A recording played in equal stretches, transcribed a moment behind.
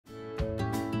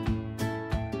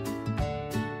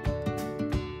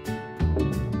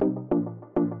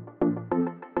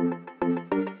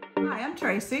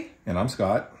Tracy. And I'm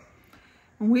Scott.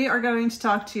 We are going to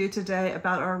talk to you today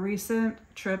about our recent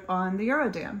trip on the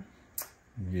Eurodam.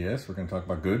 Yes, we're going to talk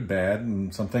about good, bad,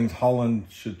 and some things Holland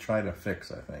should try to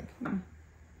fix, I think.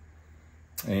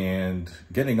 And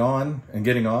getting on and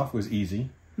getting off was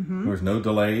easy. There was no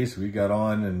delays. We got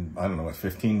on in, I don't know, what,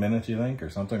 15 minutes, you think, or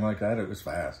something like that? It was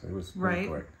fast. It was really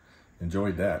quick.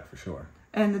 Enjoyed that, for sure.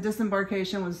 And the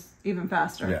disembarkation was even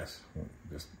faster. Yes.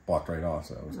 Just walked right off,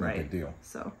 so it was no big deal.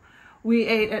 So we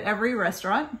ate at every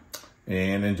restaurant.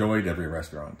 And enjoyed every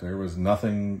restaurant. There was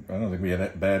nothing, I don't think we had a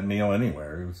bad meal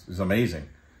anywhere. It was amazing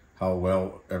how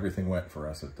well everything went for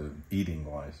us at the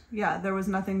eating-wise. Yeah, there was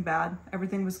nothing bad.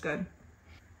 Everything was good.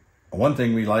 One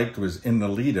thing we liked was in the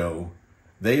Lido,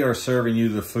 they are serving you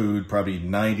the food probably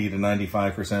 90 to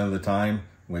 95% of the time,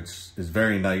 which is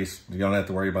very nice. You don't have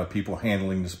to worry about people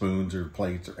handling the spoons or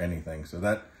plates or anything. So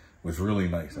that was really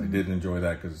nice. I did enjoy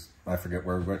that because I forget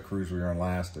what cruise we were on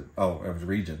last. It was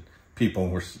Regent. People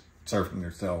were surfing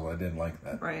themselves. I didn't like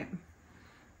that. Right.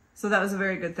 So that was a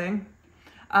very good thing.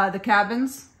 The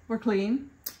cabins were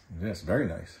clean. Yes, very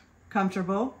nice.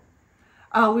 Comfortable.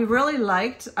 We really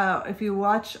liked, if you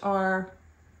watch our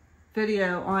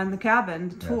video on the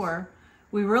cabin tour,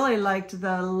 we really liked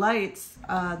the lights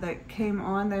that came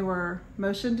on. They were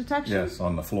motion detection. Yes,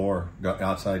 on the floor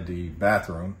outside the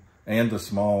bathroom. And the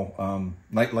small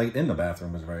night light in the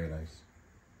bathroom was very nice.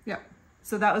 Yep.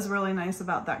 So that was really nice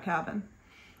about that cabin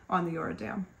on the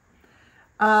Eurodam.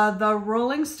 The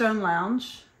Rolling Stone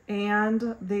Lounge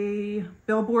and the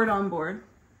billboard on board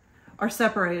are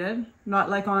separated, not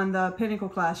like on the Pinnacle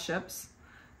class ships.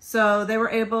 So they were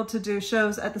able to do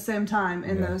shows at the same time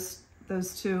in those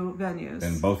two venues.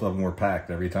 And both of them were packed.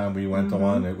 Every time we went to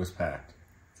one, it was packed.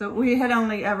 So we had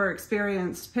only ever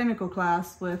experienced Pinnacle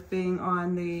class with being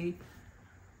on the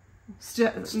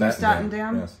New Staten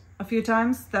Dam a few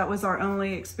times. That was our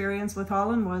only experience with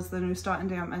Holland, was the New Staten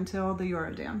Dam until the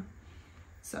Eurodam.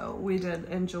 So we did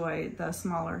enjoy the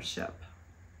smaller ship.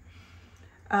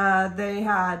 They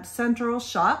had central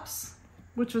shops,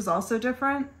 which was also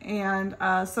different. And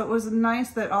so it was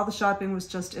nice that all the shopping was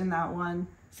just in that one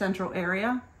central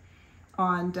area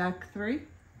on deck 3.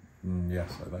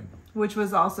 Yes, I think. Which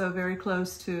was also very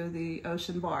close to the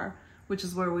ocean bar, which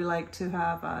is where we like to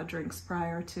have drinks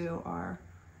prior to our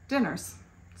dinners.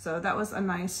 So that was a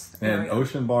nice area. And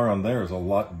ocean bar on there is a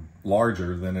lot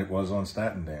larger than it was on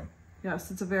Staten Dam. Yes,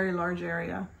 it's a very large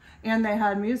area. And they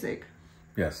had music.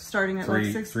 Yes. Starting at like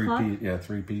 6 o'clock?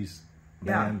 Three-piece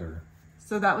band. Or...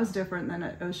 So that was different than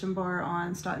at Ocean Bar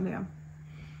on Staten Dam.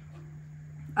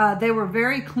 They were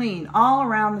very clean all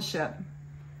around the ship.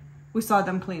 We saw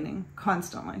them cleaning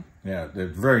constantly. Yeah, they're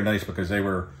very nice because they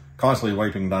were constantly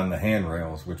wiping down the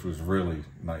handrails, which was really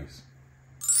nice.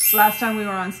 Last time we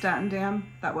were on Staten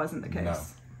Dam, that wasn't the case. No.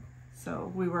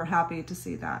 So we were happy to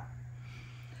see that.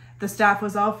 The staff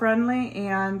was all friendly,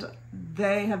 and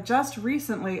they have just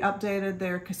recently updated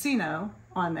their casino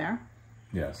on there.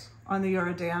 Yes. On the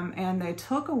Eurodam, and they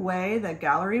took away the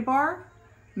gallery bar,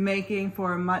 making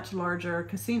for a much larger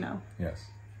casino. Yes.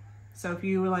 So if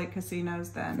you like casinos,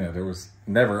 then... Yeah, there was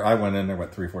never... I went in there,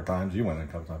 3 or 4 times. You went in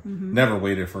a couple times. Never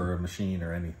waited for a machine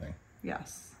or anything.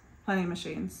 Yes. Plenty of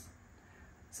machines.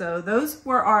 So those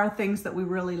were our things that we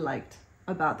really liked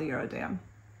about the Eurodam.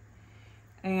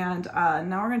 And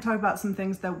now we're going to talk about some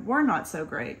things that were not so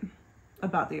great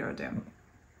about the Eurodam.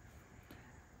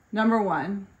 Number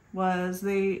 1 was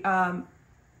the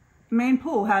main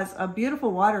pool has a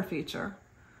beautiful water feature,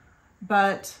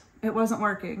 but it wasn't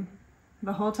working.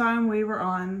 The whole time we were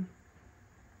on,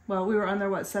 well, we were on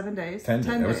there, what, 7 days? 10 days.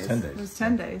 It was 10 days. It was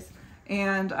 10 days.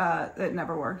 And it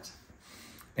never worked.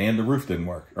 And the roof didn't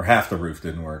work, or half the roof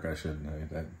didn't work, I should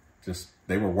know.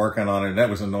 They were working on it, and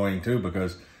that was annoying too,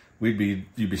 because you'd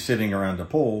be sitting around the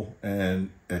pool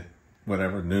and at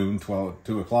whatever, noon,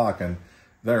 2 o'clock, and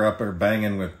they're up there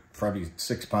banging with probably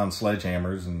 6-pound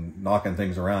sledgehammers and knocking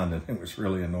things around, and it was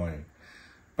really annoying.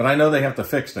 But I know they have to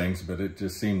fix things, but it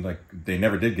just seemed like they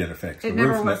never did get it fixed. It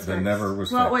never was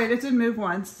fixed. Well, wait, it did move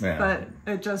once, but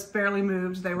it just barely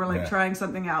moved. They were like trying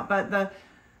something out. But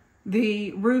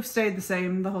the roof stayed the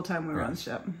same the whole time we were on the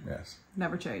ship. Yes.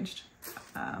 Never changed.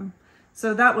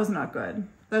 So that was not good.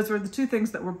 Those were the 2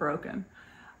 things that were broken.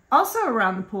 Also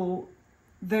around the pool,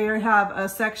 they have a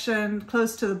section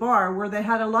close to the bar where they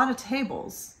had a lot of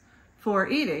tables for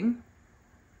eating,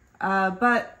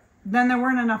 but then there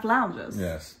weren't enough lounges.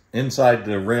 Yes. Inside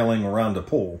the railing around the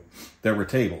pool, there were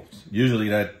tables. Usually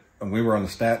we were on the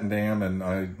Staten Dam, and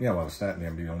Staten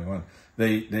Dam be the only one.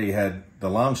 They had the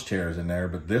lounge chairs in there,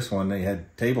 but this one, they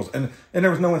had tables, and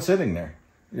there was no one sitting there.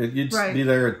 You'd be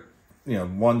there at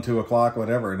 1, 2 o'clock,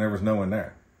 whatever, and there was no one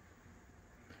there.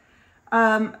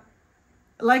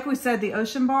 Like we said, the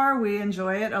ocean bar, we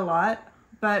enjoy it a lot,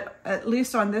 but at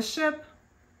least on this ship,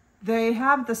 they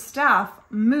have the staff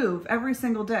move every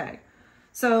single day.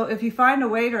 So if you find a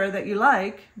waiter that you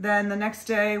like, then the next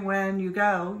day when you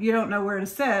go, you don't know where to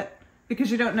sit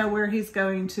because you don't know where he's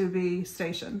going to be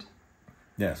stationed.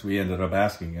 Yes, we ended up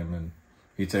asking him, and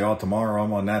he'd say, "Oh, tomorrow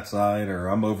I'm on that side," or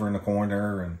 "I'm over in the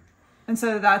corner," and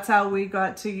so that's how we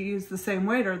got to use the same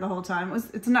waiter the whole time.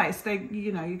 It's nice. They,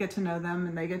 you know, you get to know them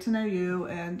and they get to know you.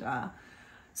 And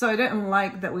so I didn't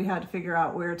like that we had to figure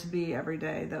out where to be every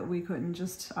day, that we couldn't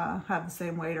just have the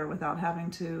same waiter without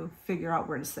having to figure out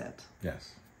where to sit.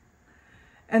 Yes.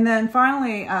 And then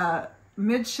finally,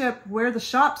 midship, where the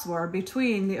shops were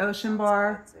between the ocean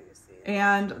bar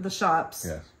and the shops.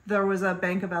 Yes. There was a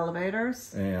bank of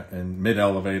elevators. And mid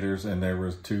elevators, and there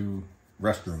was 2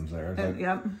 restrooms there.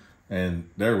 Yep. And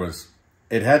there was,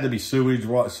 it had to be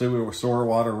sewer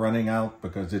water running out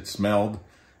because it smelled.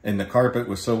 And the carpet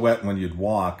was so wet when you'd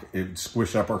walk, it would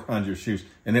squish up around your shoes.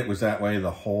 And it was that way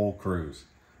the whole cruise.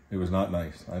 It was not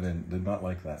nice. I did not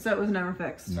like that. So it was never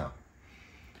fixed. No.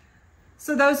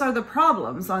 So those are the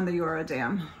problems on the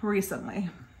Eurodam recently.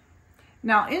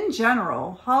 Now, in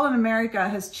general, Holland America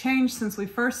has changed since we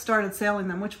first started sailing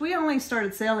them, which we only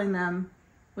started sailing them,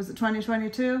 was it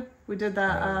 2022? We did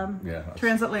that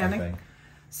transatlantic.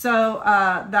 So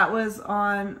that was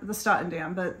on the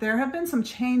Stottendam. But there have been some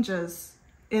changes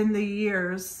in the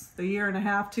year and a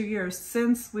half, 2 years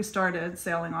since we started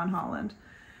sailing on Holland.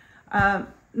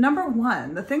 Number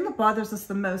one, the thing that bothers us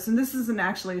the most, and this isn't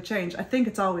actually a change, I think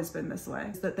it's always been this way,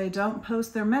 is that they don't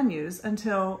post their menus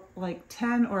until like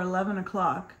 10 or 11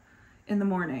 o'clock in the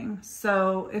morning.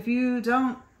 So if you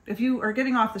are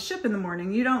getting off the ship in the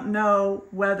morning, you don't know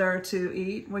whether to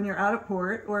eat when you're out at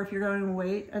port, or if you're going to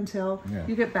wait until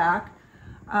you get back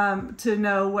to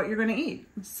know what you're going to eat.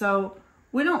 So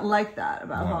we don't like that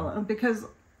about Holland, because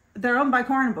they're owned by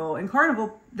Carnival, and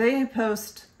Carnival, they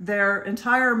post their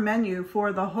entire menu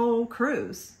for the whole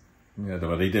cruise. Yeah,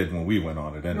 well, they did when we went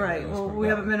on it anyway. Right. Well, we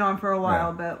haven't been on for a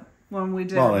while, but when we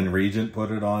did. Well, and Regent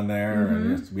put it on there.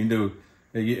 And we knew,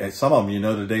 some of them, you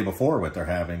know, the day before what they're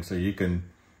having, so you can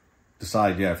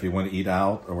decide, if you want to eat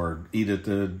out or eat at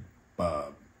the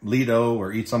Lido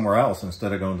or eat somewhere else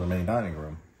instead of going to the main dining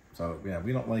room. So,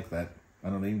 we don't like that. I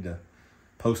don't need to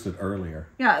post it earlier.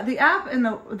 Yeah, the app and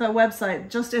the website,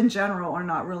 just in general, are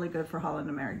not really good for Holland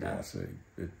America.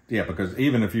 Because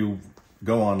even if you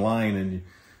go online and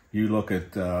you look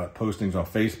at postings on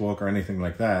Facebook or anything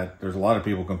like that, there's a lot of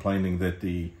people complaining that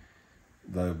the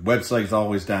website's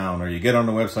always down, or you get on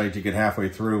the website, you get halfway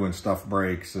through and stuff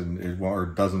breaks and it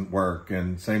doesn't work.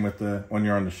 And same with when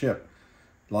you're on the ship.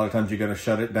 A lot of times you got to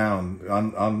shut it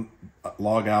down,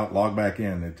 log out, log back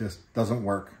in. It just doesn't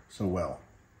work so well.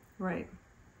 Right.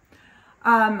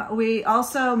 We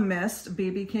also missed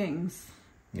BB King's.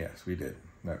 Yes, we did.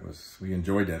 We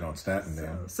enjoyed that on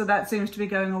Stottendam. So that seems to be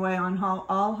going away on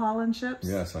all Holland ships?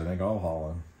 Yes, I think all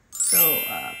Holland. So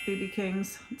BB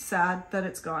King's, sad that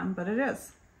it's gone, but it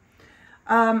is.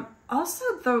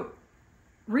 Also,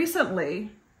 recently,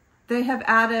 they have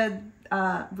added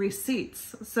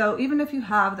receipts. So even if you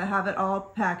have it all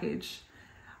packaged,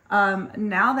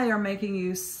 now they are making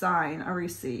you sign a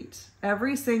receipt.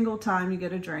 Every single time you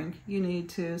get a drink, you need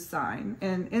to sign.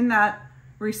 And in that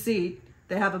receipt,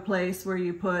 they have a place where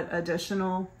you put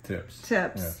additional tips.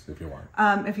 Yes, if you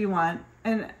want. If you want.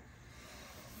 And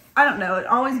I don't know, it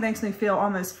always makes me feel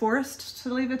almost forced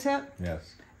to leave a tip.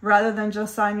 Yes. Rather than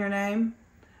just sign your name.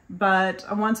 But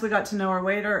once we got to know our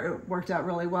waiter, it worked out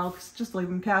really well. Just leave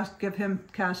him cash, give him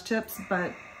cash tips.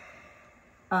 But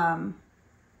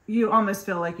you almost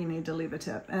feel like you need to leave a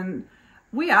tip. And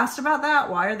we asked about that.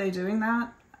 Why are they doing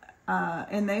that?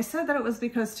 And they said that it was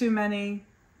because too many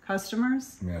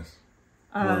customers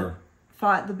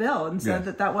fought the bill and said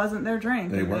that wasn't their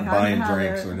drink. They weren't buying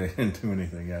drinks or they didn't do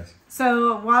anything, yes.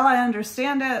 So while I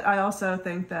understand it, I also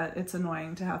think that it's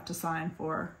annoying to have to sign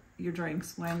for your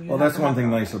drinks when you Well, that's one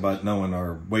thing nice about knowing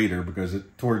our waiter, because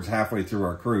towards halfway through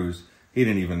our cruise, he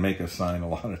didn't even make us sign a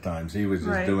lot of times. He was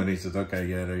just doing, he says, okay,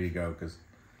 there you go, because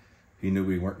he knew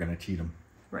we weren't going to cheat him.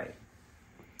 Right.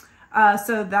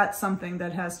 So that's something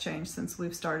that has changed since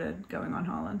we've started going on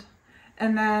Holland.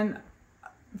 And then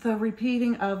the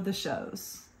repeating of the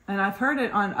shows. And I've heard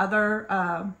it on other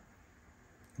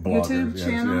YouTube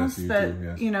channels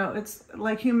you know, it's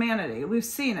like Humanity. We've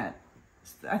seen it.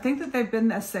 I think that they've been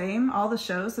the same. All the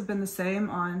shows have been the same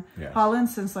on Holland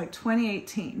since like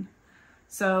 2018.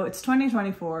 So it's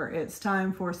 2024. It's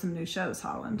time for some new shows,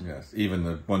 Holland. Yes. Even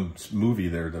the one movie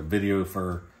there, the video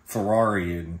for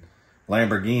Ferrari and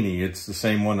Lamborghini, it's the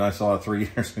same one I saw 3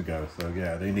 years ago. So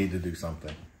yeah, they need to do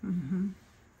something.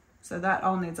 So that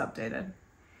all needs updated.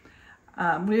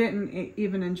 We didn't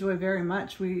even enjoy very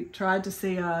much. We tried to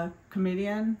see a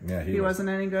comedian. Yeah, he wasn't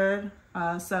any good.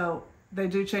 So they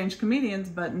do change comedians,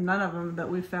 but none of them that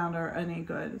we found are any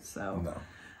good. So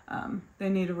no. They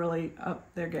need to really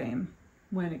up their game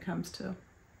when it comes to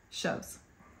shows.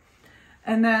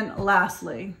 And then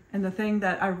lastly, and the thing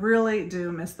that I really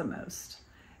do miss the most,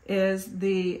 is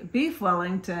the beef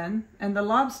Wellington and the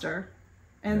lobster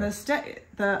and the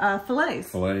fillets.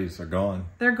 Fillets are gone.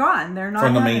 They're gone. They're not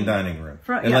from the running. main dining room,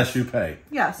 unless you pay.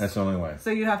 Yes, that's the only way.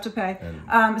 So you have to pay.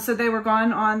 And, so they were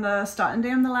gone on the Staten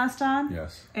Dam the last time.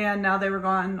 Yes, and now they were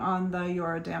gone on the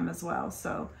Eurodam as well.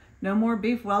 So no more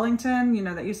beef Wellington. You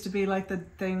know, that used to be like the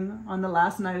thing on the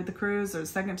last night of the cruise, or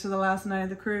second to the last night of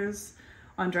the cruise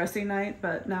on dressing night,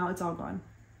 but now it's all gone.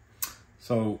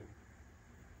 So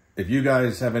if you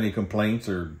guys have any complaints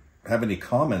or have any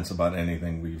comments about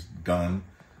anything we've done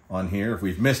on here, if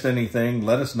we've missed anything,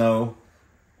 let us know,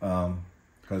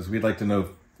 because we'd like to know if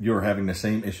you're having the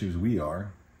same issues we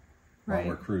are while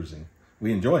we're cruising.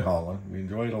 We enjoy Holland. We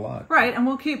enjoy it a lot. Right, and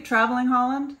we'll keep traveling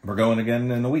Holland. We're going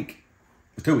again in a week.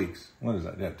 2 weeks. What is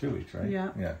that? Yeah, 2 weeks, right? Yeah.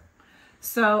 Yeah.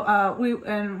 So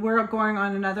we're going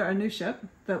on a new ship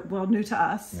that new to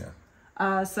us.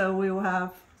 Yeah. So we will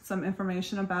have some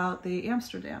information about the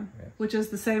Amsterdam, which is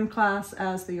the same class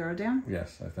as the Eurodam.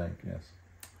 Yes, I think, yes.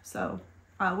 So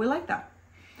we like that.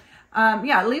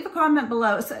 Leave a comment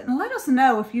below and let us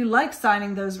know if you like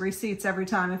signing those receipts every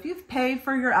time. If you've paid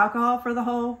for your alcohol for the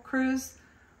whole cruise,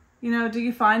 you know, do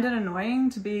you find it annoying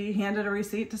to be handed a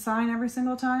receipt to sign every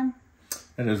single time?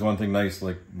 And there's one thing nice,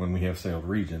 like when we have sailed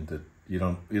Regent, that you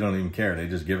don't even care. They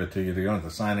just give it to you. You don't have to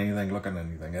sign anything, look at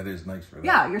anything. That is nice for them.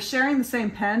 Yeah, you're sharing the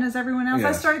same pen as everyone else.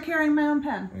 Yes. I started carrying my own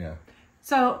pen. Yeah.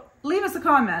 So leave us a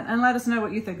comment and let us know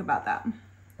what you think about that.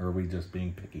 Or are we just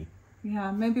being picky?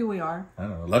 Yeah, maybe we are. I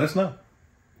don't know. Let us know.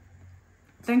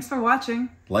 Thanks for watching.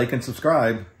 Like and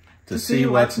subscribe to see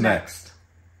what's next.